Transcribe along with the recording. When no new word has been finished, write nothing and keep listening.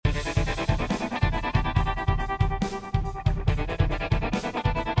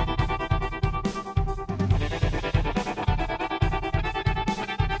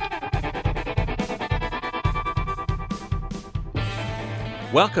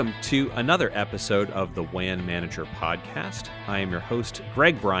Welcome to another episode of the WAN Manager podcast. I am your host,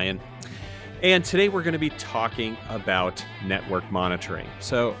 Greg Bryan, and today we're going to be talking about network monitoring.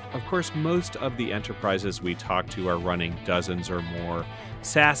 So, of course, most of the enterprises we talk to are running dozens or more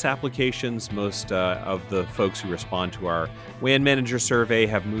SaaS applications. Most of the folks who respond to our WAN Manager survey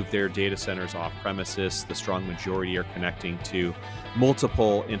have moved their data centers off premises. The strong majority are connecting to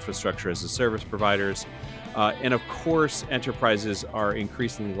multiple infrastructure as a service providers. And of course, enterprises are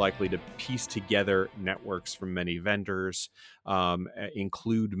increasingly likely to piece together networks from many vendors,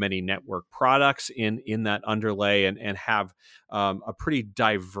 include many network products in that underlay, and have a pretty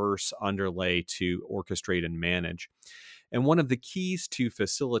diverse underlay to orchestrate and manage. And one of the keys to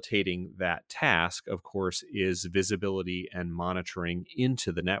facilitating that task, of course, is visibility and monitoring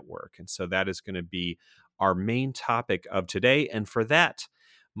into the network. And so that is going to be our main topic of today. And for that,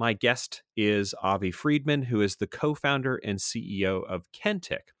 my guest is Avi Friedman, who is the co-founder and CEO of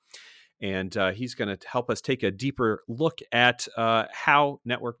Kentic. And he's going to help us take a deeper look at how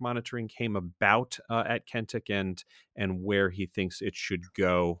network monitoring came about at Kentic and where he thinks it should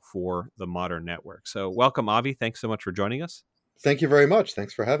go for the modern network. So welcome, Avi. Thanks so much for joining us. Thank you very much.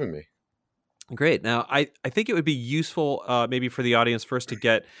 Thanks for having me. Great. Now, I think it would be useful maybe for the audience first to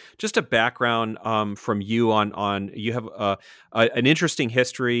get just a background from you on you have an interesting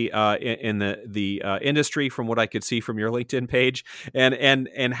history in the industry from what I could see from your LinkedIn page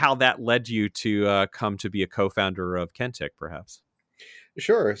and how that led you to come to be a co-founder of Kentic, perhaps.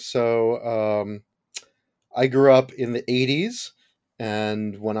 Sure. So I grew up in the 80s,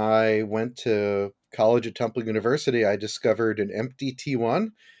 and when I went to college at Temple University, I discovered an empty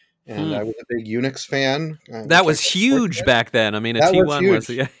T1. And I was a big Unix fan. That was huge back then. I mean, a T1 was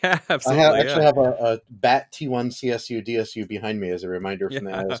yeah, absolutely. I actually have a BAT T1 CSU DSU behind me as a reminder from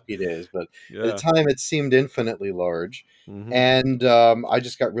the ISP days. But at the time, it seemed infinitely large. Mm-hmm. And I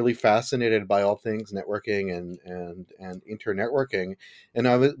just got really fascinated by all things networking and internetworking.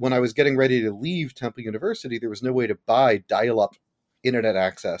 And when I was getting ready to leave Temple University, there was no way to buy dial-up internet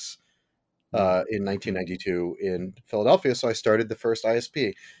access in 1992 in Philadelphia. So I started the first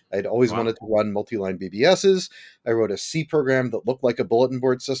ISP. I'd always wanted to run multi-line BBSs. I wrote a C program that looked like a bulletin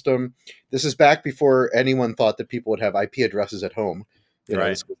board system. This is back before anyone thought that people would have IP addresses at home. You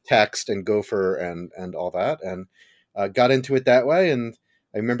know, text and Gopher and all that. And got into it that way. And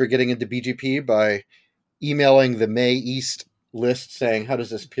I remember getting into BGP by emailing the May East list saying, how does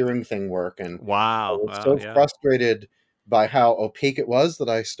this peering thing work? And I was frustrated by how opaque it was that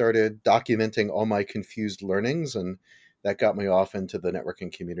I started documenting all my confused learnings, and that got me off into the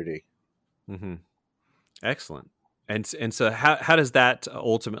networking community. Mm-hmm. Excellent. And so how does that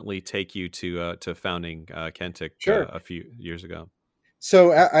ultimately take you to founding Kentic a few years ago?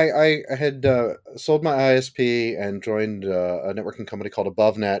 So I had sold my ISP and joined a networking company called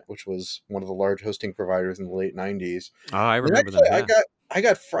AboveNet, which was one of the large hosting providers in the late 90s. Oh, I remember that. Yeah. I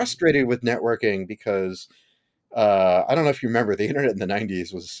got frustrated with networking because I don't know if you remember, the internet in the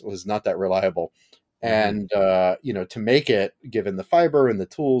 90s was not that reliable. And, to make it, given the fiber and the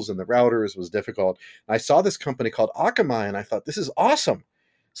tools and the routers, was difficult. I saw this company called Akamai, and I thought, this is awesome.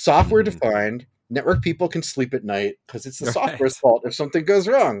 Software defined, network people can sleep at night because it's the software's fault if something goes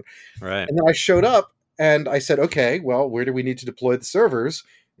wrong. Right. And then I showed up and I said, okay, well, where do we need to deploy the servers?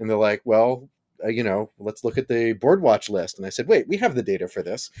 And they're like, well, let's look at the board watch list. And I said, wait, we have the data for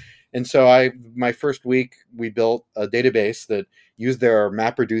this. And so my first week, we built a database that used their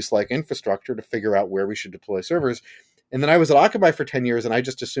MapReduce-like infrastructure to figure out where we should deploy servers. And then I was at Akamai for 10 years, and I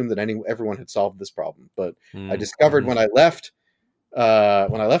just assumed that everyone had solved this problem. But I discovered when I left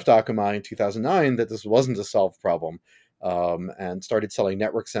Akamai in 2009 that this wasn't a solved problem, and started selling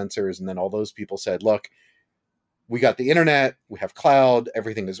network sensors. And then all those people said, look, we got the internet, we have cloud,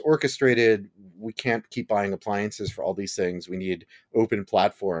 everything is orchestrated. We can't keep buying appliances for all these things. We need open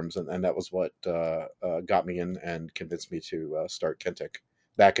platforms. And that was what got me in and convinced me to start Kentic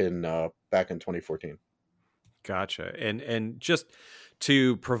back in 2014. Gotcha. And just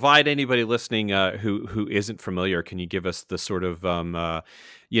to provide anybody listening who isn't familiar, can you give us the sort of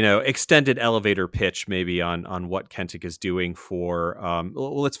extended elevator pitch maybe on what Kentic is doing for?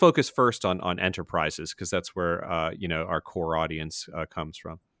 Let's focus first on enterprises, because that's where our core audience comes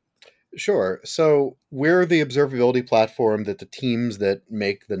from. Sure. So we're the observability platform that the teams that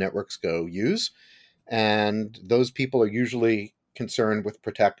make the networks go use, and those people are usually concerned with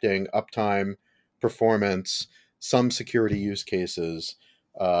protecting uptime, performance, some security use cases.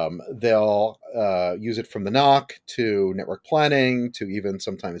 They'll use it from the NOC to network planning to even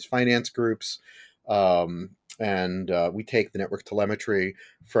sometimes finance groups. And we take the network telemetry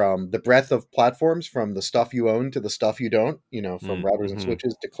from the breadth of platforms, from the stuff you own to the stuff you don't, from routers and Mm-hmm.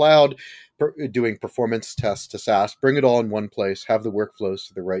 switches to cloud, doing performance tests to SaaS, bring it all in one place, have the workflows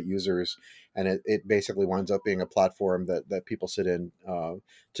to the right users. And it basically winds up being a platform that people sit in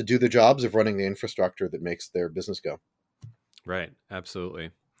to do the jobs of running the infrastructure that makes their business go. Right.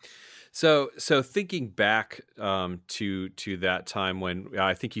 Absolutely. So thinking back to that time when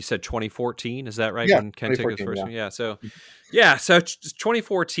I think you said 2014, is that right? Yeah, When Kentic was 2014, first, yeah. yeah. So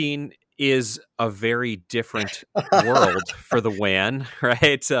 2014 is a very different world for the WAN,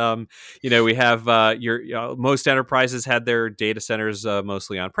 right? We have most enterprises had their data centers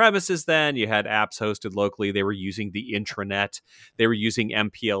mostly on premises. Then you had apps hosted locally. They were using the intranet. They were using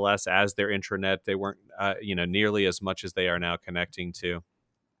MPLS as their intranet. They weren't, nearly as much as they are now connecting to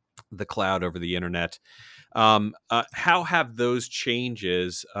the cloud over the internet. How have those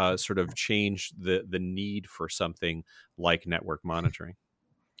changes sort of changed the need for something like network monitoring?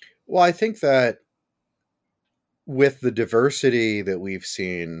 Well, I think that with the diversity that we've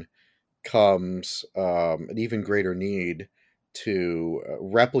seen comes an even greater need to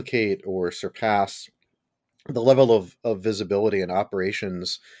replicate or surpass the level of visibility and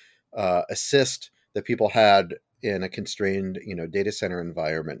operations assist that people had in a constrained data center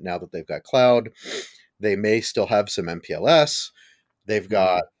environment. Now that they've got cloud, they may still have some MPLS. They've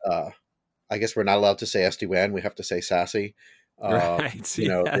got Hmm. I guess we're not allowed to say SD-WAN. We have to say SASE. Right. They've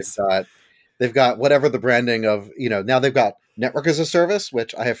Yes. got whatever the branding of, now they've got network as a service,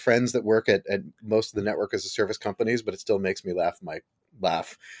 which I have friends that work at most of the network as a service companies, but it still makes me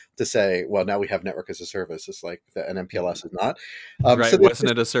laugh to say, well, now we have network as a service. It's like an MPLS is not. So Right. there's Wasn't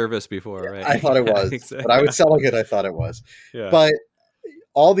just, it a service before? I Right. thought it Yeah. was, when I Exactly. was selling it, I thought it was. Yeah. But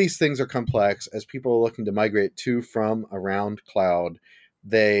all these things are complex as people are looking to migrate to from around cloud.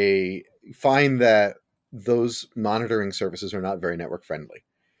 They find that those monitoring services are not very network friendly.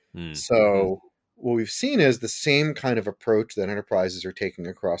 Mm-hmm. So what we've seen is the same kind of approach that enterprises are taking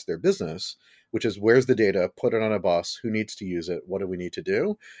across their business, which is where's the data, put it on a bus, who needs to use it, what do we need to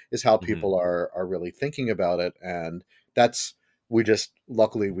do, is how Mm-hmm. people are really thinking about it. And that's we just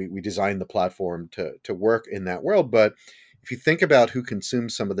luckily we designed the platform to work in that world. But if you think about who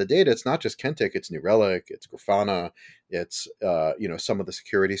consumes some of the data, it's not just Kentic, it's New Relic, it's Grafana, it's some of the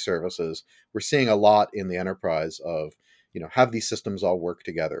security services. We're seeing a lot in the enterprise of have these systems all work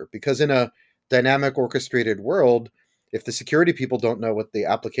together, because in a dynamic orchestrated world, if the security people don't know what the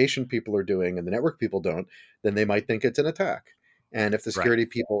application people are doing and the network people don't, then they might think it's an attack. And if the Right. security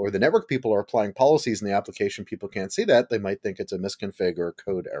people or the network people are applying policies and the application people can't see that, they might think it's a misconfig or a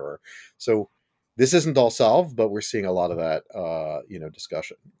code error. So this isn't all solved, but we're seeing a lot of that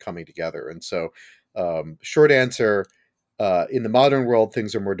discussion coming together. And so short answer, in the modern world,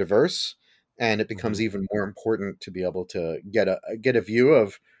 things are more diverse, and it Mm-hmm. becomes even more important to be able to get a view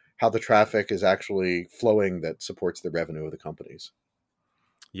of how the traffic is actually flowing that supports the revenue of the companies.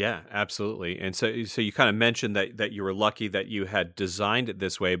 Yeah, absolutely. And so you kind of mentioned that you were lucky that you had designed it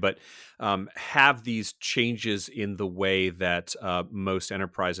this way, but have these changes in the way that most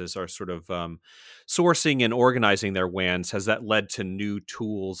enterprises are sort of sourcing and organizing their WANs, has that led to new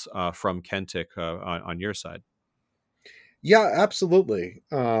tools from Kentic on your side? Yeah, absolutely.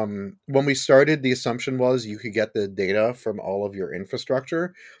 When we started, the assumption was you could get the data from all of your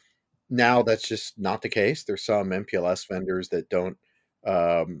infrastructure. Now that's just not the case. There's some MPLS vendors that don't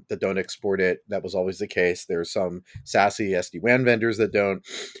export it. That was always the case. There's some SASE SD-WAN vendors that don't.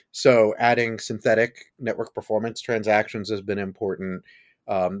 So adding synthetic network performance transactions has been important.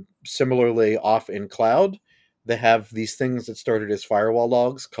 Similarly, off in cloud, they have these things that started as firewall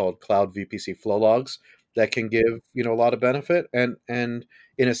logs called cloud VPC flow logs that can give a lot of benefit. And in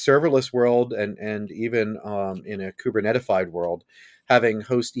a serverless world, and even in a Kubernetified world, having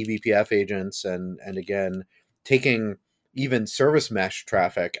host eBPF agents and again taking even service mesh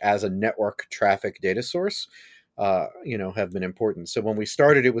traffic as a network traffic data source, have been important. So when we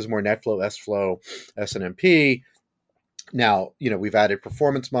started, it was more NetFlow, SFlow, SNMP. Now, we've added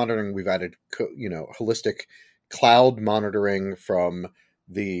performance monitoring, we've added, holistic cloud monitoring from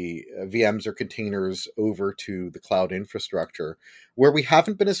the VMs or containers over to the cloud infrastructure. Where we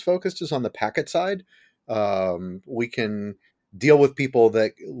haven't been as focused is on the packet side. We can deal with people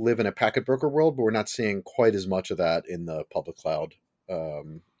that live in a packet broker world, but we're not seeing quite as much of that in the public cloud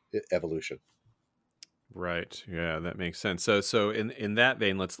evolution. Right. Yeah, that makes sense. So in that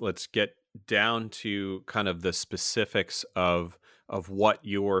vein, let's get down to kind of the specifics of what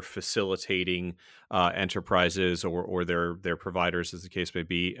you're facilitating enterprises or their providers, as the case may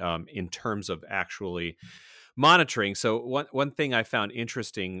be, in terms of actually monitoring. So one thing I found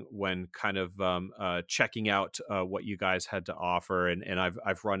interesting when kind of checking out what you guys had to offer, and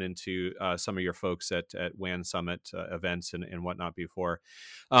I've run into some of your folks at WAN Summit events and whatnot before,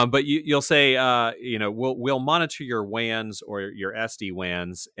 but you'll say we'll monitor your WANs or your SD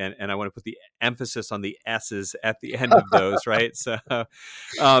WANs, and I want to put the emphasis on the S's at the end of those, right? So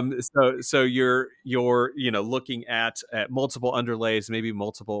you're looking at multiple underlays, maybe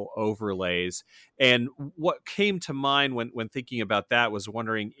multiple overlays. And what came to mind when thinking about that was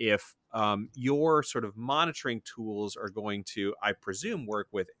wondering if your sort of monitoring tools are going to, I presume, work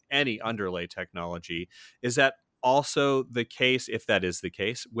with any underlay technology. Is that also the case, if that is the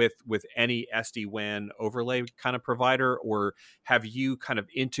case, with any SD-WAN overlay kind of provider, or have you kind of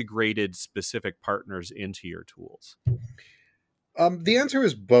integrated specific partners into your tools? The answer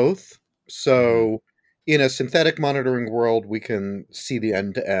is both. Mm-hmm. So, in a synthetic monitoring world, we can see the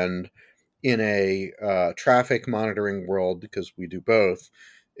end to end. In a traffic monitoring world, because we do both,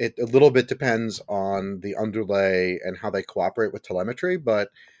 it a little bit depends on the underlay and how they cooperate with telemetry, but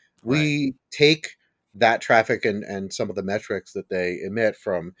Right. we take that traffic and some of the metrics that they emit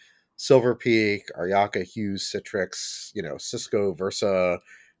from Silver Peak, Aryaka, Hughes, Citrix, Cisco, Versa,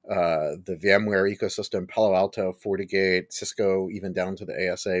 the VMware ecosystem, Palo Alto, FortiGate, Cisco, even down to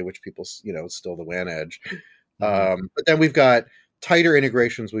the ASA, which people, is still the WAN edge. Mm-hmm. But then we've got tighter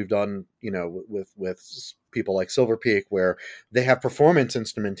integrations we've done, with people like Silver Peak, where they have performance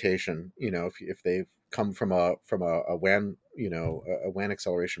instrumentation. If they've come from a WAN, a WAN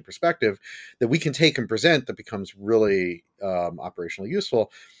acceleration perspective, that we can take and present, that becomes really operationally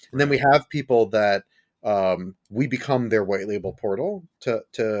useful. And then we Right. have people that we become their white label portal to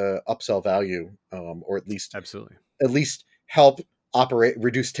upsell value, or at least Absolutely. help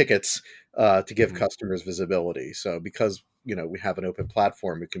reduce tickets to give Mm-hmm. customers visibility. So because we have an open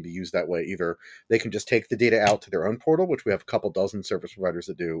platform, it can be used that way. Either they can just take the data out to their own portal, which we have a couple dozen service providers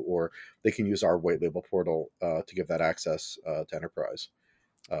that do, or they can use our white label portal to give that access to enterprise.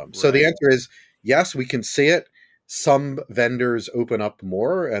 So the Right. answer is yes, we can see it. Some vendors open up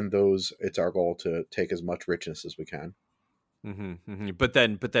more, and those, it's our goal to take as much richness as we can. Mm-hmm, mm-hmm. But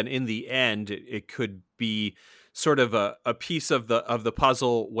then, in the end, it could be sort of a piece of the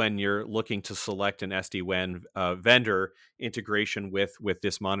puzzle when you're looking to select an SD-WAN vendor integration with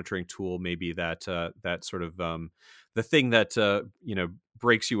this monitoring tool. Maybe that sort of the thing that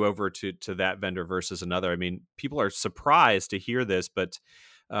breaks you over to that vendor versus another. I mean, people are surprised to hear this, but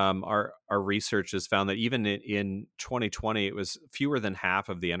our research has found that even in 2020, it was fewer than half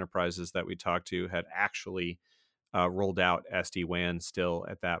of the enterprises that we talked to had actually rolled out SD-WAN still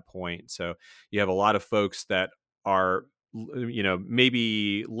at that point. So you have a lot of folks that are,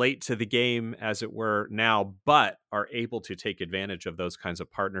 maybe late to the game, as it were, now, but are able to take advantage of those kinds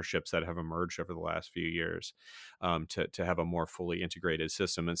of partnerships that have emerged over the last few years to have a more fully integrated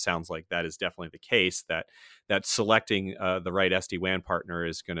system. And it sounds like that is definitely the case, that selecting the right SD-WAN partner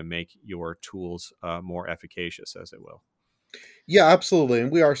is going to make your tools more efficacious, as it will. Yeah, absolutely.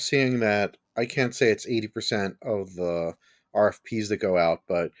 And we are seeing that. I can't say it's 80% of the RFPs that go out,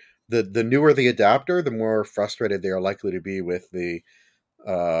 but the newer the adapter, the more frustrated they are likely to be with the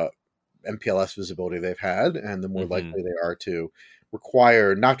uh, MPLS visibility they've had, and the more Mm-hmm. likely they are to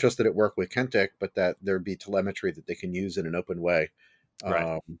require not just that it work with Kentic, but that there be telemetry that they can use in an open way,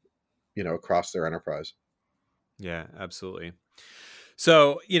 Right. um, across their enterprise. Yeah, absolutely.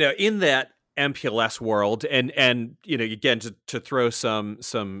 So, in that MPLS world, and again, to throw some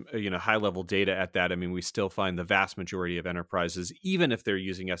high level data at that, I mean, we still find the vast majority of enterprises, even if they're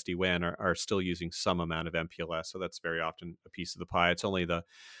using SD-WAN, are still using some amount of MPLS. So that's very often a piece of the pie. It's only the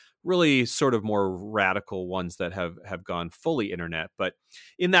really sort of more radical ones that have gone fully internet. But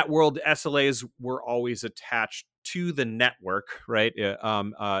in that world, SLAs were always attached to the network, right?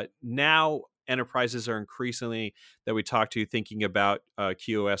 Now enterprises are increasingly, that we talk to, thinking about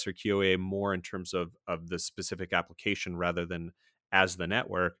QoS or QoA more in terms of the specific application rather than as the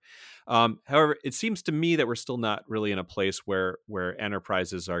network. However, it seems to me that we're still not really in a place where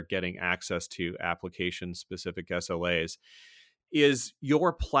enterprises are getting access to application specific SLAs. Is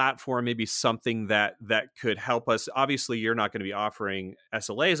your platform maybe something that could help us? Obviously, you're not going to be offering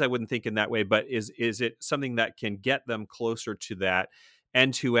SLAs, I wouldn't think, in that way, but is it something that can get them closer to that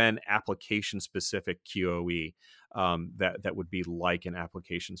end-to-end application specific QoE, that would be like an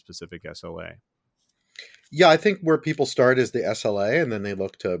application specific SLA? Yeah, I think where people start is the SLA, and then they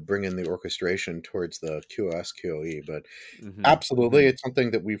look to bring in the orchestration towards the QoS QoE. But Mm-hmm, absolutely, mm-hmm. it's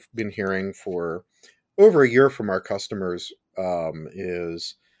something that we've been hearing for over a year from our customers,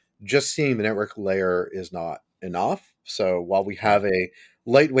 is just seeing the network layer is not enough. So while we have a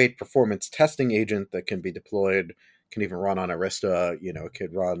lightweight performance testing agent that can be deployed, can even run on Arista, it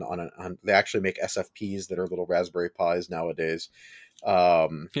could run they actually make SFPs that are little Raspberry Pis nowadays. Yeah,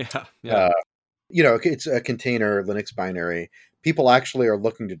 yeah. It's a container Linux binary. People actually are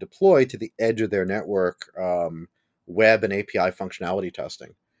looking to deploy to the edge of their network web and API functionality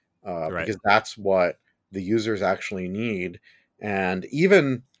testing because that's what the users actually need. And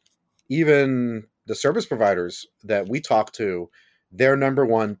even the service providers that we talk to, their number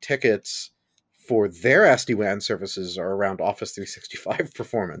one tickets for their SD-WAN services are around Office 365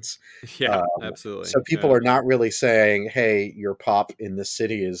 performance. Yeah, absolutely. So people are not really saying, "Hey, your POP in this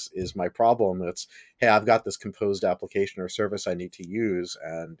city is my problem." It's, "Hey, I've got this composed application or service I need to use,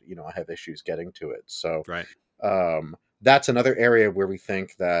 and I have issues getting to it." So that's another area where we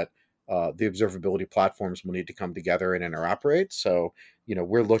think that the observability platforms will need to come together and interoperate. So,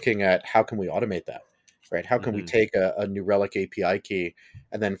 we're looking at how can we automate that, right? How can we take a New Relic API key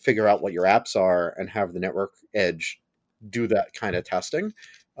and then figure out what your apps are and have the network edge do that kind of testing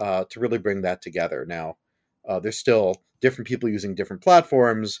to really bring that together. Now, there's still different people using different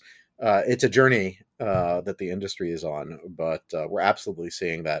platforms. It's a journey that the industry is on, but we're absolutely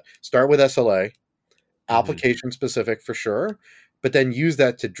seeing that. Start with SLA, application specific for sure, but then use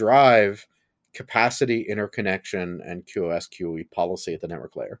that to drive capacity, interconnection, and QoS QoE policy at the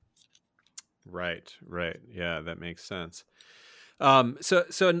network layer. Right. Yeah, that makes sense.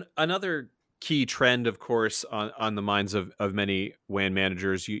 Another key trend, of course, on the minds of many WAN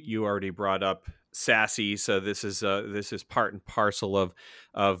managers, you already brought up SASE. So this is part and parcel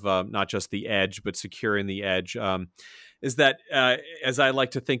of not just the edge, but securing the edge. Is that, as I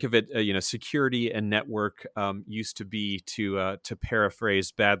like to think of it, security and network used to be, to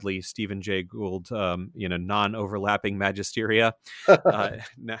paraphrase badly Stephen Jay Gould, non-overlapping magisteria.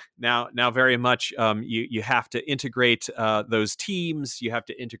 Now, very much you have to integrate those teams. You have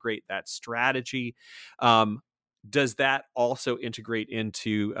to integrate that strategy. Does that also integrate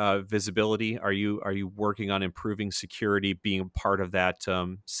into visibility? Are you working on improving security, being part of that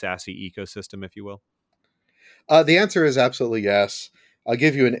SASE ecosystem, if you will? The answer is absolutely yes. I'll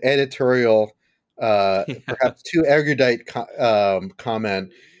give you an editorial, perhaps too erudite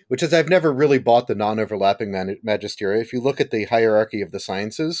comment, which is I've never really bought the non-overlapping magisteria. If you look at the hierarchy of the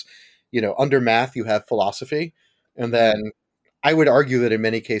sciences, under math you have philosophy, and then I would argue that in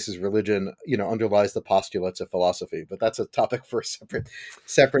many cases religion, underlies the postulates of philosophy, but that's a topic for a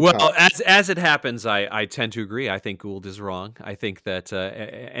separate Well, time. as it happens, I tend to agree. I think Gould is wrong. I think that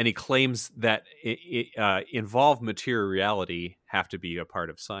any claims that involve material reality have to be a part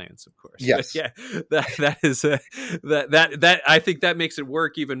of science, of course. Yes. But yeah, that is that I think that makes it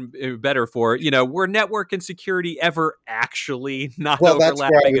work even better for were network and security ever actually not Well, that's where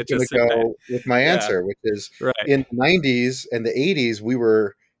I overlapping? was going to go with my answer, which is in the 90s and the 80s, we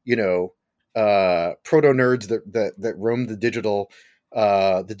were, proto nerds that roamed the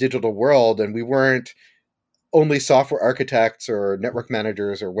digital world, and we weren't only software architects or network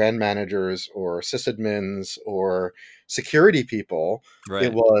managers or WAN managers or sysadmins or security people.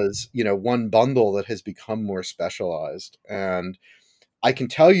 It was, one bundle that has become more specialized. And I can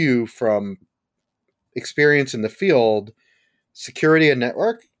tell you from experience in the field, security and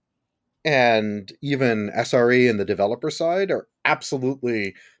network and even SRE and the developer side are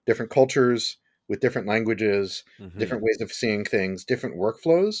absolutely different cultures with different languages, different ways of seeing things, different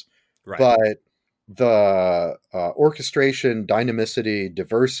workflows. But the orchestration, dynamicity,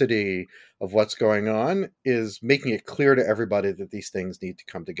 diversity of what's going on is making it clear to everybody that these things need to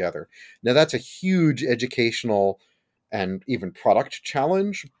come together. Now, that's a huge educational and even product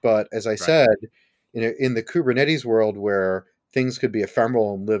challenge. But as I said, in the Kubernetes world where things could be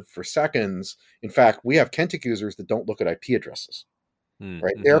ephemeral and live for seconds, in fact, we have Kentic users that don't look at IP addresses,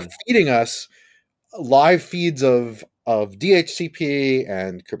 right? They're feeding us live feeds of DHCP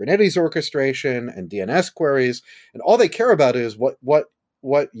and Kubernetes orchestration and DNS queries, and all they care about is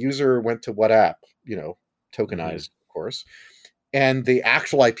what user went to what app, tokenized, of course. And the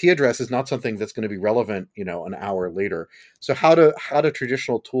actual IP address is not something that's going to be relevant, an hour later. So how do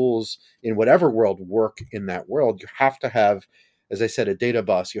traditional tools in whatever world work in that world? You have to have, as I said, a data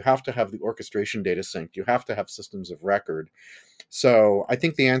bus. You have to have the orchestration data synced. You have to have systems of record. So I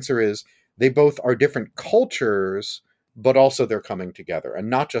think the answer is they both are different cultures, but also they're coming together, and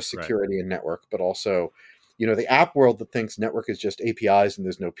not just security and network, but also, the app world that thinks network is just APIs and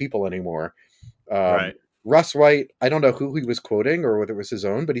there's no people anymore. Russ White, I don't know who he was quoting or whether it was his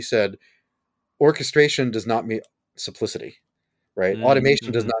own, but he said, orchestration does not mean simplicity, right?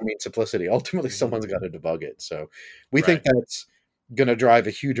 Automation does not mean simplicity. Ultimately, someone's got to debug it. So we think that's going to drive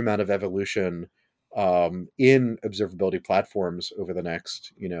a huge amount of evolution in observability platforms over the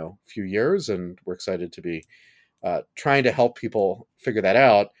next few years, and we're excited to be trying to help people figure that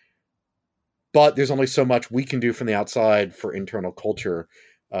out. But there's only so much we can do from the outside for internal culture,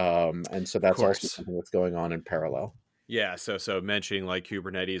 and so Of that's also course. something that's going on in parallel. Yeah, so mentioning like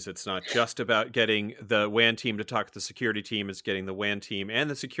Kubernetes, it's not just about getting the WAN team to talk to the security team; it's getting the WAN team and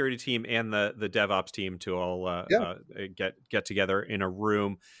the security team and the DevOps team to all Yeah. get together in a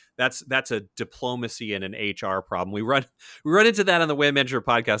room. That's a diplomacy and an HR problem. We run into that on the WAN Manager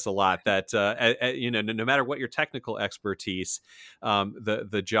podcast a lot. That no matter what your technical expertise,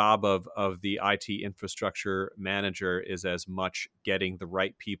 the job of the IT infrastructure manager is as much getting the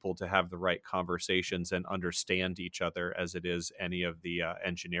right people to have the right conversations and understand each other as it is any of the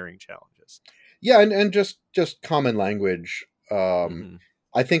engineering challenges. Yeah, and just common language. Hmm.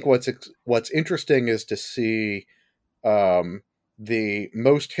 I think what's interesting is to see um, the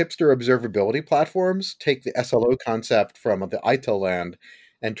most hipster observability platforms take the SLO concept from the ITIL land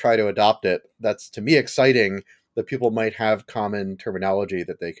and try to adopt it. That's, to me, exciting that people might have common terminology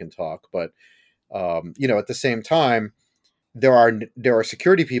that they can talk. But at the same time, there are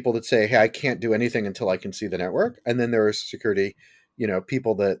security people that say, "Hey, I can't do anything until I can see the network," and then there are security,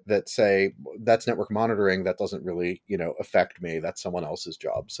 people that say that's network monitoring. That doesn't really, affect me. That's someone else's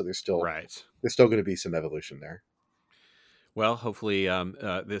job. So Right. there's still going to be some evolution there. Well, hopefully,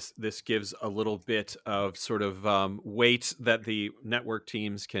 this gives a little bit of sort of weight that the network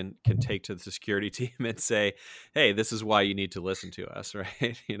teams can take to the security team and say, "Hey, this is why you need to listen to us,"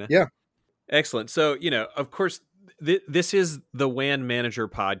 right? Yeah. Excellent. So, of course, this is the WAN Manager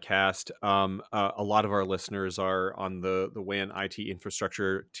podcast. A lot of our listeners are on the WAN IT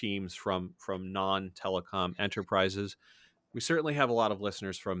infrastructure teams from non telecom enterprises. We certainly have a lot of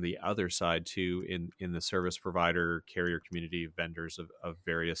listeners from the other side too, in the service provider, carrier community, vendors of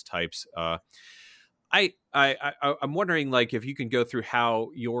various types. I'm wondering, like, if you can go through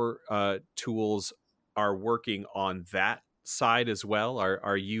how your tools are working on that side as well.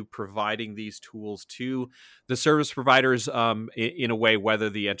 Are you providing these tools to the service providers in a way, whether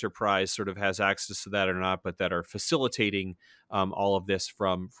the enterprise sort of has access to that or not, but that are facilitating all of this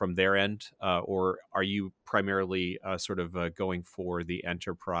from their end, or are you primarily sort of going for the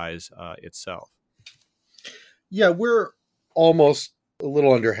enterprise itself? Yeah, we're almost a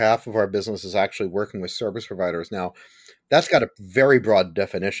little under half of our business is actually working with service providers. Now, that's got a very broad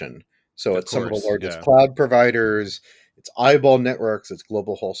definition. So Of it's some of the course, largest yeah, cloud providers, it's eyeball networks, it's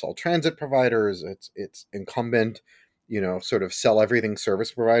global wholesale transit providers, it's incumbent, sort of sell everything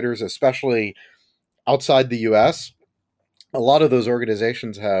service providers, especially outside the US. A lot of those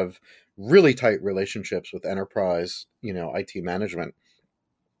organizations have really tight relationships with enterprise, IT management.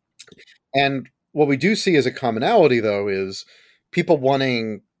 And what we do see as a commonality, though, is people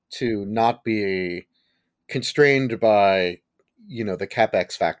wanting to not be constrained by the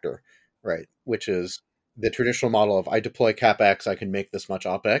capex factor, right? Which is the traditional model of I deploy capex, I can make this much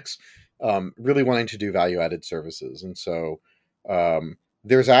opex. Really wanting to do value added services, and so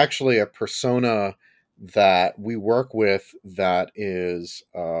there's actually a persona that we work with that is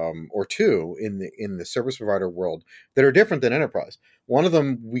or two in the service provider world that are different than enterprise. One of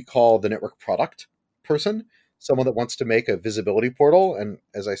them we call the network product person, someone that wants to make a visibility portal, and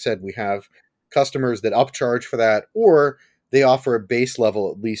as I said, we have customers that upcharge for that, or they offer a base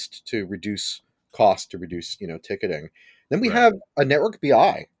level at least to reduce cost, to reduce ticketing. Then we right, have a network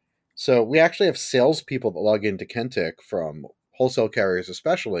BI. So we actually have salespeople that log into Kentic from wholesale carriers,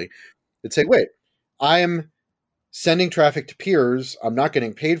 especially, that say, "Wait, I'm sending traffic to peers. I'm not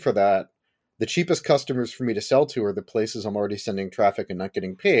getting paid for that. The cheapest customers for me to sell to are the places I'm already sending traffic and not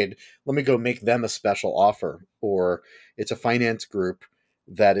getting paid. Let me go make them a special offer." Or it's a finance group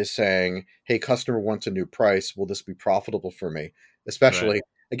that is saying, "Hey, customer wants a new price. Will this be profitable for me?" right, Especially,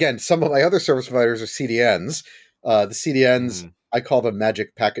 again, some of my other service providers are CDNs. The CDNs, hmm I call them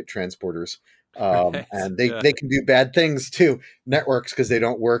magic packet transporters. right, And yeah, they can do bad things to networks because they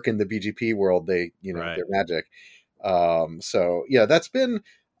don't work in the BGP world. right, They're magic. So yeah, that's been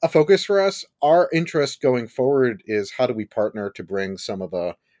a focus for us. Our interest going forward is how do we partner to bring some of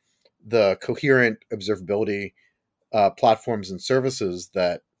the coherent observability platforms and services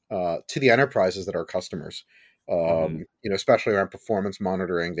that to the enterprises that are customers. hmm Especially around performance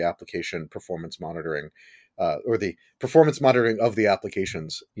monitoring, the application performance monitoring, or the performance monitoring of the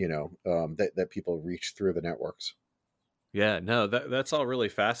applications. That people reach through the networks. Yeah, no, that's all really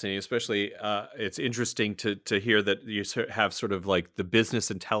fascinating. Especially, it's interesting to hear that you have sort of like the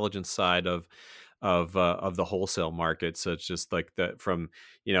business intelligence side of the wholesale market. So it's just like that from,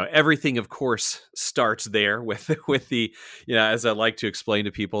 everything of course starts there with the, as I like to explain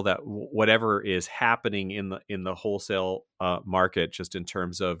to people, that whatever is happening in the wholesale market, just in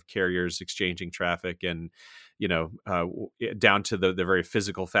terms of carriers exchanging traffic and, down to the very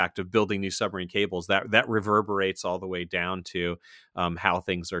physical fact of building these submarine cables, that reverberates all the way down to how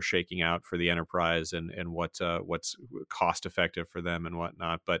things are shaking out for the enterprise and what's cost effective for them and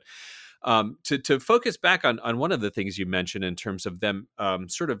whatnot. But to focus back on one of the things you mentioned in terms of them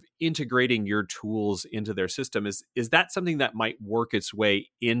sort of integrating your tools into their system, is that something that might work its way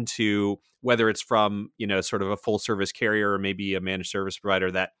into, whether it's from sort of a full service carrier or maybe a managed service provider,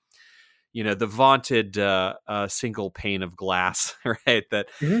 that the vaunted single pane of glass, right?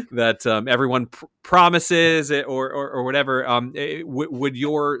 That everyone promises it, or whatever. Would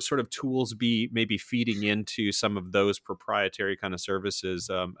your sort of tools be maybe feeding into some of those proprietary kind of services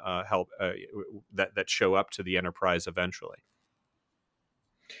help that show up to the enterprise eventually?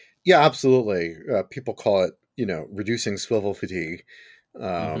 Yeah, absolutely. People call it, reducing swivel fatigue.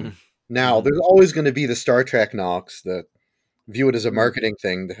 Now, there's always going to be the Star Trek knocks that view it as a marketing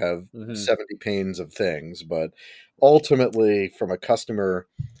thing to have 70 panes of things. But ultimately, from a customer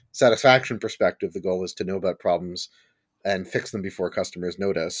satisfaction perspective, the goal is to know about problems and fix them before customers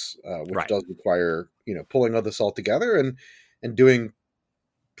notice, which does require, pulling all this all together and doing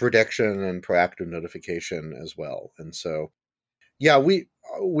prediction and proactive notification as well. And so, yeah, we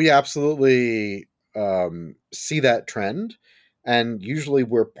absolutely see that trend, and usually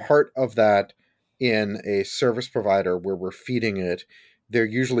we're part of that in a service provider where we're feeding it. They're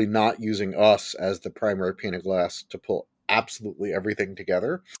usually not using us as the primary pane of glass to pull absolutely everything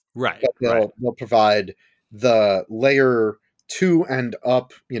together. Right. But they'll provide the layer 2 and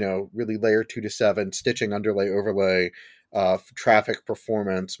up, really layer 2 to 7, stitching, underlay, overlay, traffic,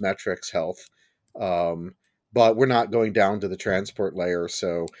 performance, metrics, health. But we're not going down to the transport layer.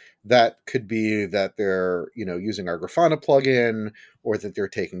 So that could be that they're, using our Grafana plugin, or that they're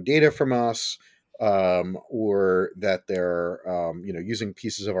taking data from us, or that they're, using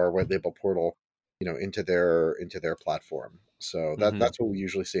pieces of our white label portal, into their platform. So that's what we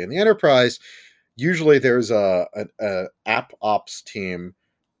usually see in the enterprise. Usually there's a app ops team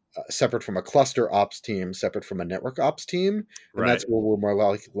separate from a cluster ops team, separate from a network ops team, and that's where we're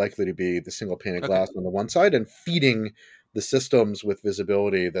more likely to be the single pane of glass on the one side and feeding the systems with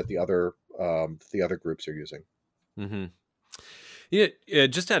visibility that the other groups are using. Yeah,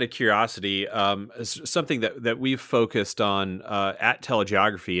 just out of curiosity, something that we've focused on at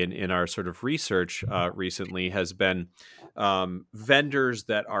Telegeography in our sort of research recently has been vendors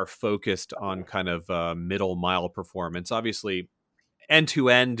that are focused on kind of middle mile performance. Obviously,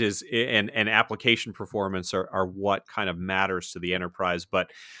 end-to-end and application performance are what kind of matters to the enterprise.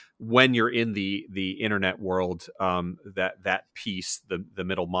 But when you're in the internet world, that piece, the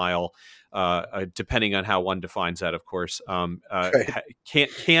middle mile, depending on how one defines that, of course,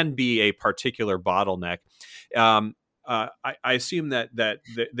 can be a particular bottleneck. I assume that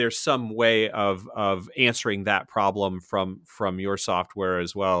there's some way of answering that problem from your software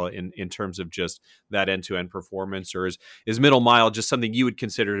as well in terms of just that end-to-end performance, or is middle mile just something you would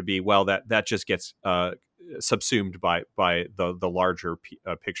consider to be, well, that just gets subsumed by the larger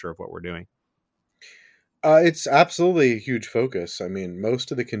picture of what we're doing? It's absolutely a huge focus. I mean,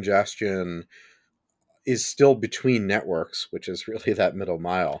 most of the congestion is still between networks, which is really that middle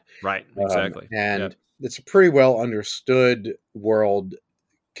mile. Right, exactly. And it's a pretty well understood world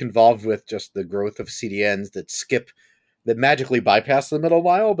convolved with just the growth of CDNs that magically bypass the middle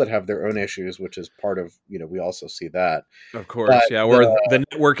mile, but have their own issues, which is part of, we also see that. Of course, but, or the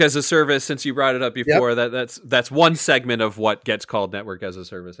network as a service, since you brought it up before, that's one segment of what gets called network as a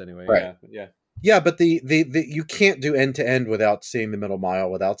service anyway. Right. Yeah, but the you can't do end to end without seeing the middle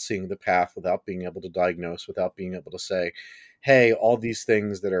mile, without seeing the path, without being able to diagnose, without being able to say, hey, all these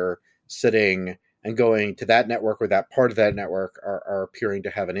things that are sitting and going to that network or that part of that network are appearing to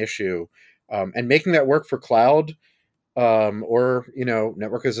have an issue, and making that work for cloud, or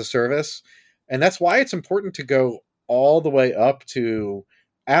network as a service. And that's why it's important to go all the way up to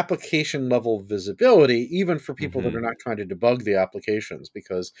application level visibility, even for people that are not trying to debug the applications,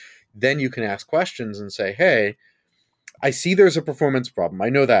 because then you can ask questions and say, hey, I see there's a performance problem. I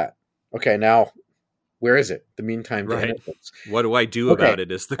know that. Okay, now where is it? The mean time to interface. What do I do about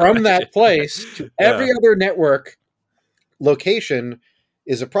it is the from question. That place to every other network location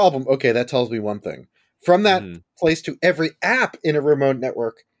is a problem. Okay, that tells me one thing. From that place to every app in a remote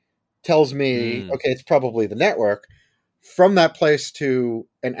network tells me, okay, it's probably the network. from that place to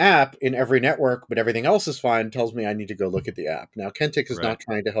an app in every network, but everything else is fine, tells me I need to go look at the app. Now, Kentic is not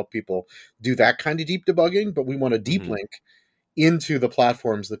trying to help people do that kind of deep debugging, but we want a deep link into the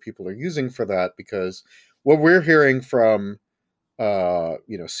platforms that people are using for that, because what we're hearing from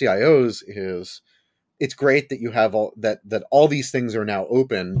CIOs is it's great that you have that all these things are now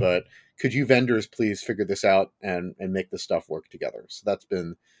open, but could you vendors please figure this out and make this stuff work together? So that's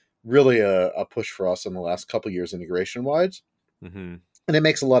been really a push for us in the last couple of years integration wise. And it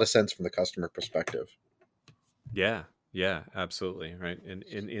makes a lot of sense from the customer perspective. Yeah, absolutely. Right. And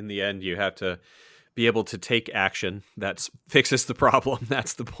in the end, you have to be able to take action that fixes the problem.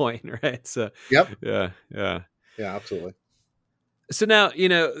 That's the point, right? So, yep. Yeah, absolutely. So now,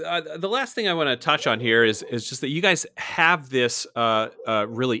 the last thing I want to touch on here is just that you guys have this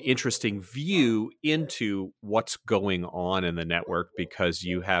really interesting view into what's going on in the network, because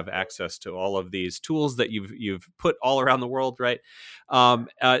you have access to all of these tools that you've put all around the world, right?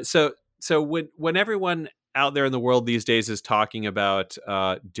 So when everyone out there in the world these days is talking about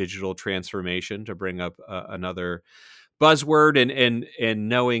digital transformation, to bring up another buzzword, and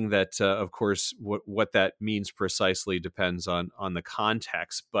knowing that of course what that means precisely depends on the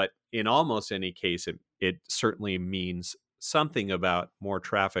context, but in almost any case it certainly means something about more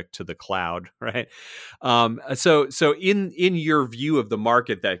traffic to the cloud, right? So in your view of the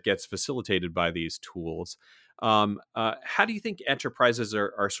market that gets facilitated by these tools, how do you think enterprises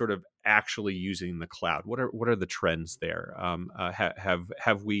are sort of actually using the cloud? What are the trends there?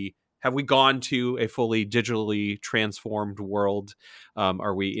 Have we gone to a fully digitally transformed world?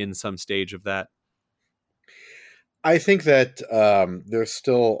 Are we in some stage of that? I think that there's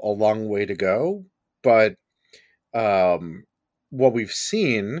still a long way to go, but what we've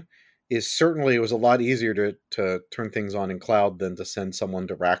seen is certainly it was a lot easier to turn things on in cloud than to send someone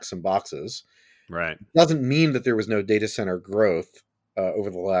to racks and boxes. Right. Doesn't mean that there was no data center growth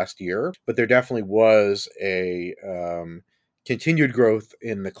over the last year, but there definitely was a continued growth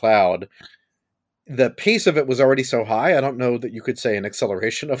in the cloud. The pace of it was already so high, I don't know that you could say an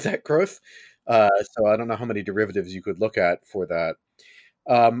acceleration of that growth. So I don't know how many derivatives you could look at for that.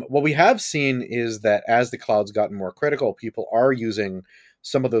 What we have seen is that as the cloud's gotten more critical, people are using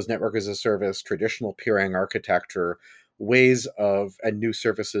some of those network as a service, traditional peering architecture, ways of, and new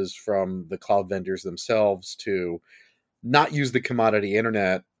services from the cloud vendors themselves to not use the commodity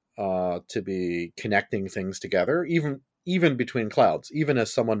internet to be connecting things together, even between clouds. Even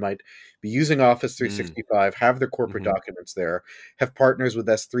as someone might be using Office 365, have their corporate documents there, have partners with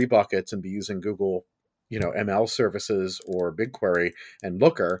S3 buckets, and be using Google, ML services or BigQuery and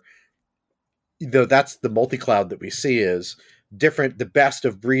Looker. Though that's the multi-cloud that we see is different, the best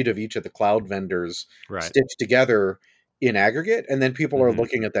of breed of each of the cloud vendors stitched together in aggregate, and then people are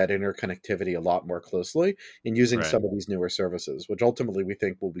looking at that interconnectivity a lot more closely and using some of these newer services, which ultimately we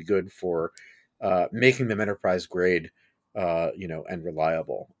think will be good for making them enterprise grade, and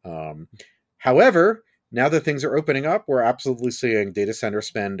reliable. However, now that things are opening up, we're absolutely seeing data center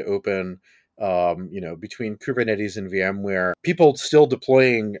spend open. Between Kubernetes and VMware, people still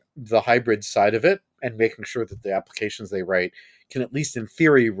deploying the hybrid side of it and making sure that the applications they write can at least in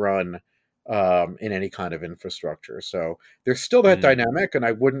theory run in any kind of infrastructure. So there's still that dynamic, and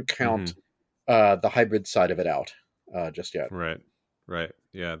I wouldn't count the hybrid side of it out just yet. Right.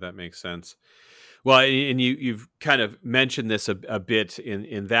 Yeah, that makes sense. Well, and you've kind of mentioned this a bit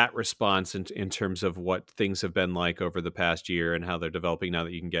in that response in terms of what things have been like over the past year and how they're developing now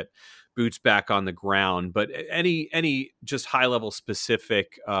that you can get boots back on the ground. But any just high level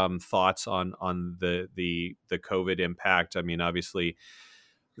specific thoughts on the COVID impact? I mean, obviously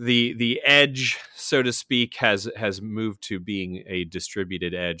the edge, so to speak, has moved to being a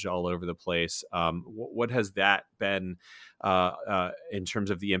distributed edge all over the place. What has that been in terms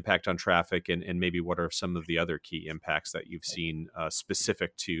of the impact on traffic, and maybe what are some of the other key impacts that you've seen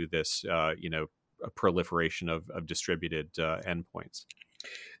specific to this, a proliferation of distributed endpoints?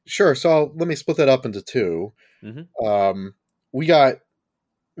 Sure. So let me split that up into two. We got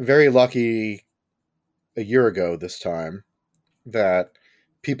very lucky a year ago this time that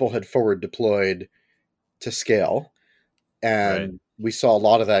people had forward deployed to scale, and we saw a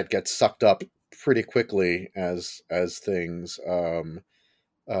lot of that get sucked up pretty quickly as things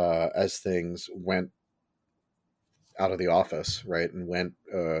went out of the office, right, and went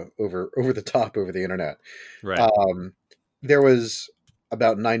over the top over the internet. There was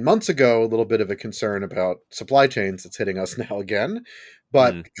about 9 months ago a little bit of a concern about supply chains that's hitting us now again,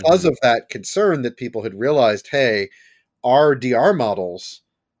 but because of that concern that people had realized, hey, our DR models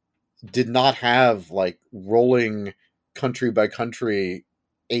did not have like rolling country by country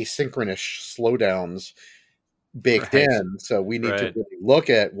asynchronous slowdowns. baked Right. in. So we need to Right. really look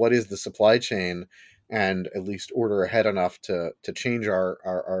at what is the supply chain and at least order ahead enough to change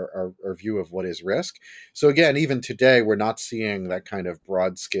our view of what is risk. So again, even today, we're not seeing that kind of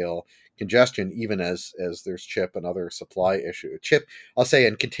broad scale congestion, even as there's chip and other supply issue. Chip, I'll say,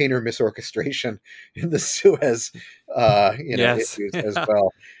 and container misorchestration in the Suez, Yes. issues as Yeah.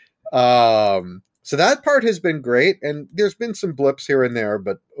 well. So that part has been great, and there's been some blips here and there,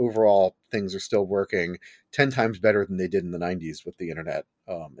 but overall things are still working 10 times better than they did in the 90s with the internet,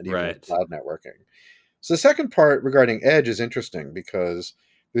 and even with Right. cloud networking. So the second part regarding edge is interesting because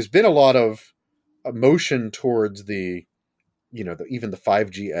there's been a lot of motion towards even the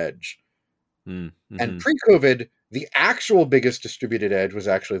 5G edge. And Mm-hmm. pre-COVID, the actual biggest distributed edge was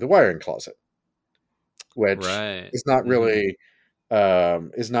actually the wiring closet, which Right. is not Mm-hmm.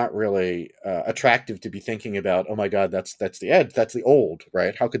 really attractive to be thinking about. Oh my God, that's the edge. That's the old,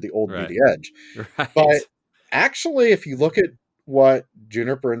 right? How could the old be Right. the edge? But Right. actually, if you look at what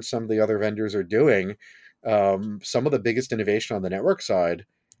Juniper and some of the other vendors are doing, some of the biggest innovation on the network side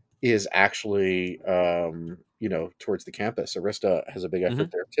is actually towards the campus. Arista has a big effort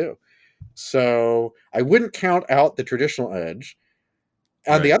Mm-hmm. there too. So I wouldn't count out the traditional edge.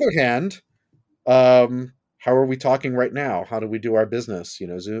 On the Right. other hand, how are we talking right now? How do we do our business?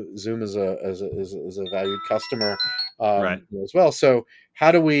 Zoom is a valued customer, Right. as well. So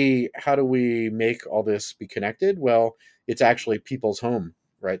how do we make all this be connected? Well, it's actually people's home,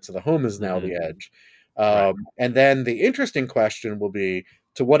 right? So the home is now Mm-hmm. the edge. Right. And then the interesting question will be,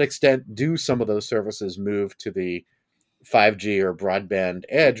 to what extent do some of those services move to the 5G or broadband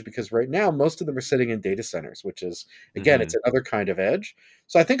edge? Because right now most of them are sitting in data centers, which is, again, Mm-hmm. it's another kind of edge.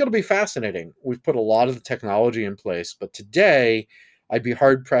 So I think it'll be fascinating. We've put a lot of the technology in place, but today I'd be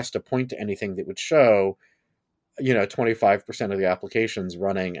hard pressed to point to anything that would show 25% of the applications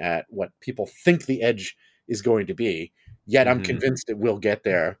running at what people think the edge is going to be. Yet I'm Mm-hmm. convinced it will get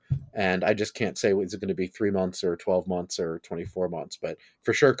there. And I just can't say, is it going to be 3 months or 12 months or 24 months? But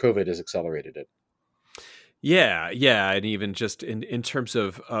for sure, COVID has accelerated it. Yeah, yeah, and even just in terms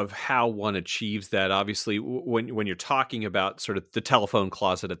of how one achieves that, obviously, when you're talking about sort of the telephone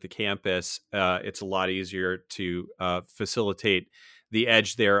closet at the campus, it's a lot easier to facilitate the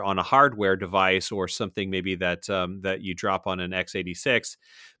edge there on a hardware device or something maybe that you drop on an x86.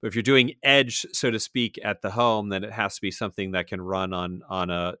 But if you're doing edge, so to speak, at the home, then it has to be something that can run on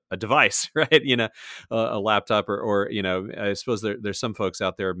a device, right? A laptop or I suppose there's some folks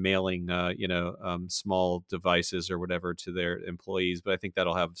out there mailing small devices or whatever to their employees, but I think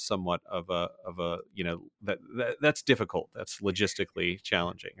that'll have somewhat of a that's difficult, that's logistically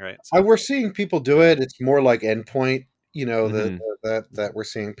challenging, right? So We're seeing people do yeah. it. It's more like endpoint, Hmm. that we're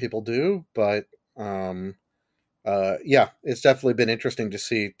seeing people do. But um, yeah, it's definitely been interesting to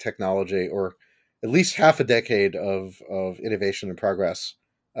see technology, or at least half a decade of innovation and progress,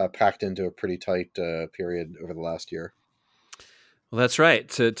 packed into a pretty tight period over the last year. Well, that's right.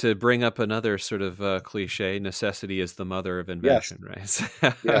 To bring up another sort of cliche, necessity is the mother of Yes, invention, right? So,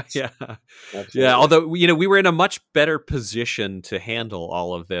 yes, yeah, yeah. absolutely. Although we were in a much better position to handle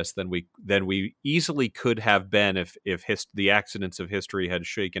all of this than we easily could have been if the accidents of history had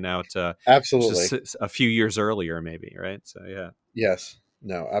shaken out just Absolutely. a few years earlier, maybe, right? So yeah, Yes.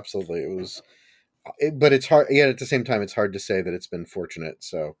 No, absolutely. But it's hard. Yet at the same time, it's hard to say that it's been fortunate.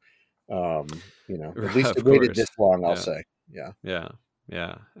 So, at least it of waited this course, long, I'll yeah, say. Yeah. yeah,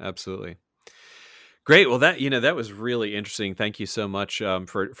 yeah, absolutely. Great. Well, that was really interesting. Thank you so much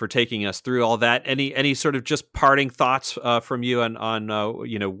for taking us through all that. Any sort of just parting thoughts from you on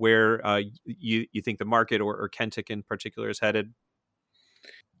where you think the market or Kentic in particular is headed?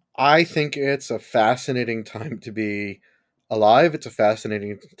 I think it's a fascinating time to be alive. It's a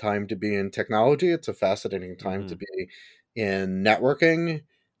fascinating time to be in technology. It's a fascinating time Hmm. to be in networking.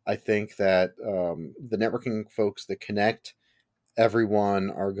 I think that the networking folks that connect everyone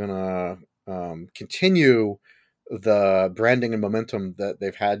are going to continue the branding and momentum that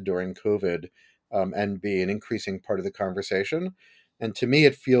they've had during COVID, and be an increasing part of the conversation. And to me,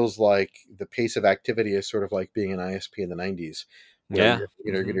 it feels like the pace of activity is sort of like being an ISP in the 90s, where Yeah.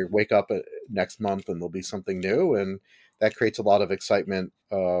 you're going to wake up next month and there'll be something new. And that creates a lot of excitement,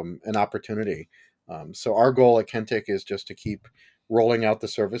 and opportunity. So our goal at Kentic is just to keep rolling out the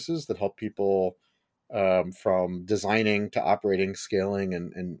services that help people, from designing to operating, scaling,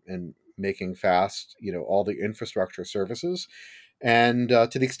 and making fast, all the infrastructure services, and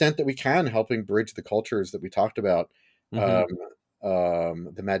to the extent that we can, helping bridge the cultures that we talked about, Hmm. um,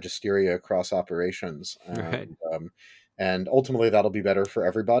 the magisteria across operations, Right. and ultimately that'll be better for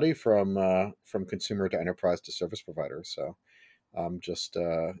everybody, from consumer to enterprise to service provider. So I'm just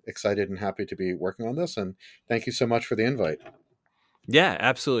excited and happy to be working on this. And thank you so much for the invite. Yeah,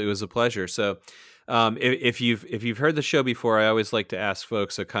 absolutely. It was a pleasure. So, if you've heard the show before, I always like to ask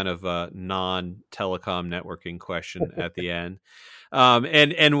folks a kind of non-telecom networking question at the end.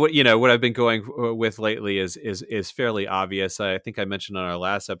 And what I've been going with lately is fairly obvious. I think I mentioned on our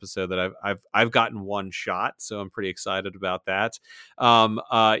last episode that I've gotten one shot, so I'm pretty excited about that. The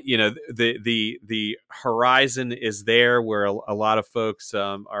horizon is there where a lot of folks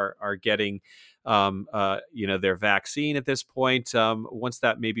are getting their vaccine at this point. Once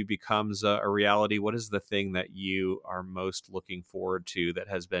that maybe becomes a reality, what is the thing that you are most looking forward to that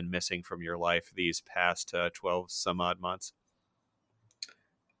has been missing from your life these past 12 some odd months?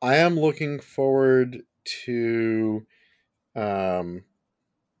 I am looking forward to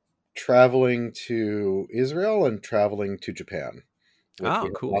traveling to Israel and traveling to Japan, which we Oh, have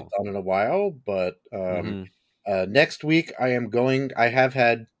not cool. done in a while. But Mm-hmm. next week I am going. I have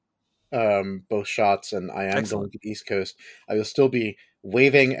had both shots, and I am going Excellent. to the East Coast. I will still be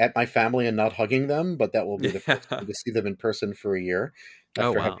waving at my family and not hugging them, but that will be the first Yeah. time to see them in person for a year Oh,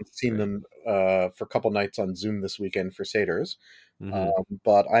 after wow. having seen Great. them for a couple nights on Zoom this weekend for Seder's. Mm-hmm.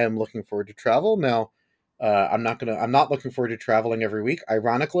 But I am looking forward to travel now. I'm not looking forward to traveling every week.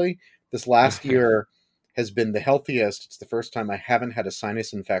 Ironically, this last year has been the healthiest. It's the first time I haven't had a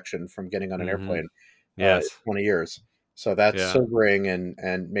sinus infection from getting on an Mm-hmm. airplane in Yes. 20 years. So that's Yeah. sobering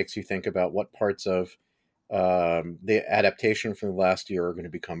and makes you think about what parts of the adaptation from the last year are going to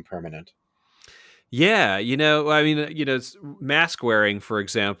become permanent. Yeah, I mean, mask wearing, for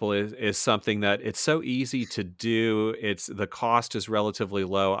example, is something that it's so easy to do. The cost is relatively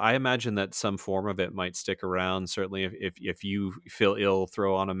low. I imagine that some form of it might stick around. Certainly, if you feel ill,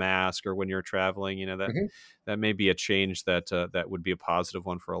 throw on a mask, or when you're traveling, Mhm. that may be a change that would be a positive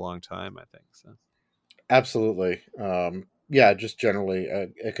one for a long time, I think. So. Absolutely. Yeah, just generally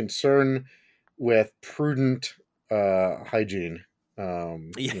a concern with prudent hygiene. You know,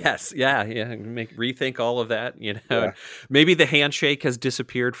 Yes, yeah, yeah. Rethink all of that, yeah. and maybe the handshake has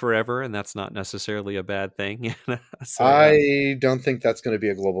disappeared forever, and that's not necessarily a bad thing. So yeah. I don't think that's going to be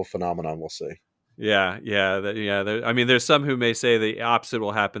a global phenomenon. We'll see. Yeah, yeah, I mean, there's some who may say the opposite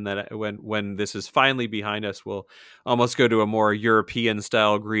will happen. That when this is finally behind us, we'll almost go to a more European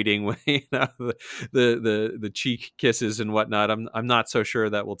style greeting with the cheek kisses and whatnot. I'm not so sure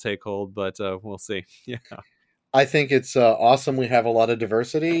that will take hold, but we'll see. Yeah, I think it's awesome. We have a lot of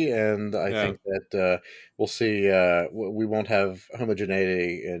diversity, and I yeah. think that we'll see. We won't have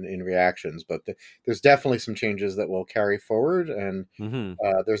homogeneity in reactions, but there's definitely some changes that will carry forward, and Hmm.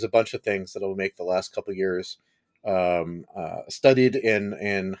 there's a bunch of things that will make the last couple of years studied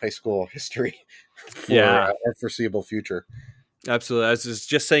in high school history for Yeah. our foreseeable future. Absolutely. I was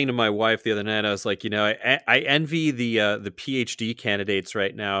just saying to my wife the other night, I was like, I envy the PhD candidates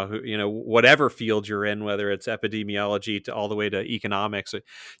right now who, whatever field you're in, whether it's epidemiology to all the way to economics,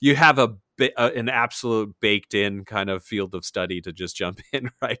 you have an absolute baked in kind of field of study to just jump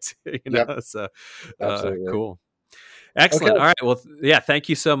in, right? Yep, So absolutely. cool. Okay, Excellent. All right. Well, yeah, thank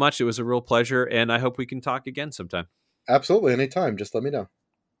you so much. It was a real pleasure. And I hope we can talk again sometime. absolutely. Anytime, just let me know.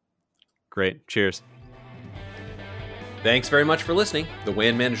 Great. Cheers. Thanks very much for listening. The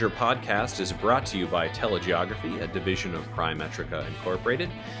WAN Manager podcast is brought to you by Telegeography, a division of Primetrica Incorporated,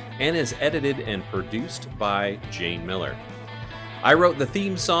 and is edited and produced by Jane Miller. I wrote the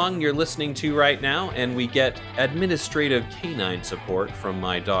theme song you're listening to right now, and we get administrative canine support from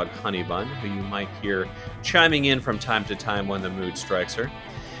my dog Honeybun, who you might hear chiming in from time to time when the mood strikes her.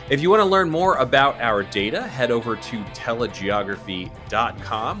 If you want to learn more about our data, head over to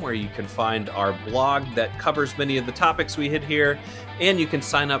telegeography.com, where you can find our blog that covers many of the topics we hit here, and you can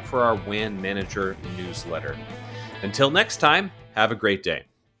sign up for our WAN Manager newsletter. Until next time, have a great day.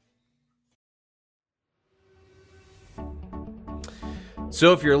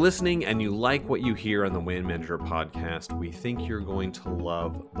 So if you're listening and you like what you hear on the WAN Manager podcast, we think you're going to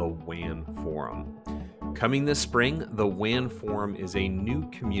love the WAN Forum. Coming this spring, the WAN Forum is a new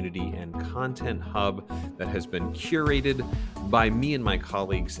community and content hub that has been curated by me and my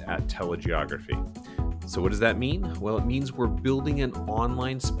colleagues at Telegeography. So what does that mean? Well, it means we're building an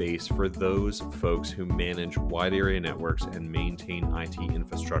online space for those folks who manage wide area networks and maintain IT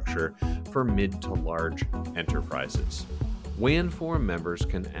infrastructure for mid to large enterprises. WAN Forum members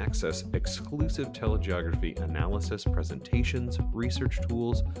can access exclusive telegeography analysis presentations, research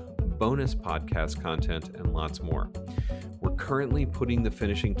tools, bonus podcast content, and lots more. We're currently putting the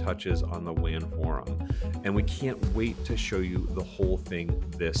finishing touches on the WAN Forum, and we can't wait to show you the whole thing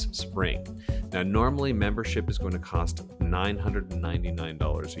this spring. Now, normally membership is going to cost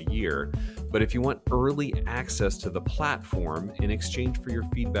 $999 a year, but if you want early access to the platform, in exchange for your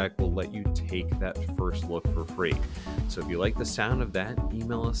feedback, we'll let you take that first look for free. So if you like the sound of that,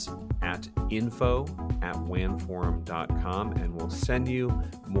 email us at info@wanforum.com and we'll send you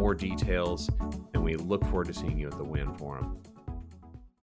more details, and we look forward to seeing you at the WAN Forum.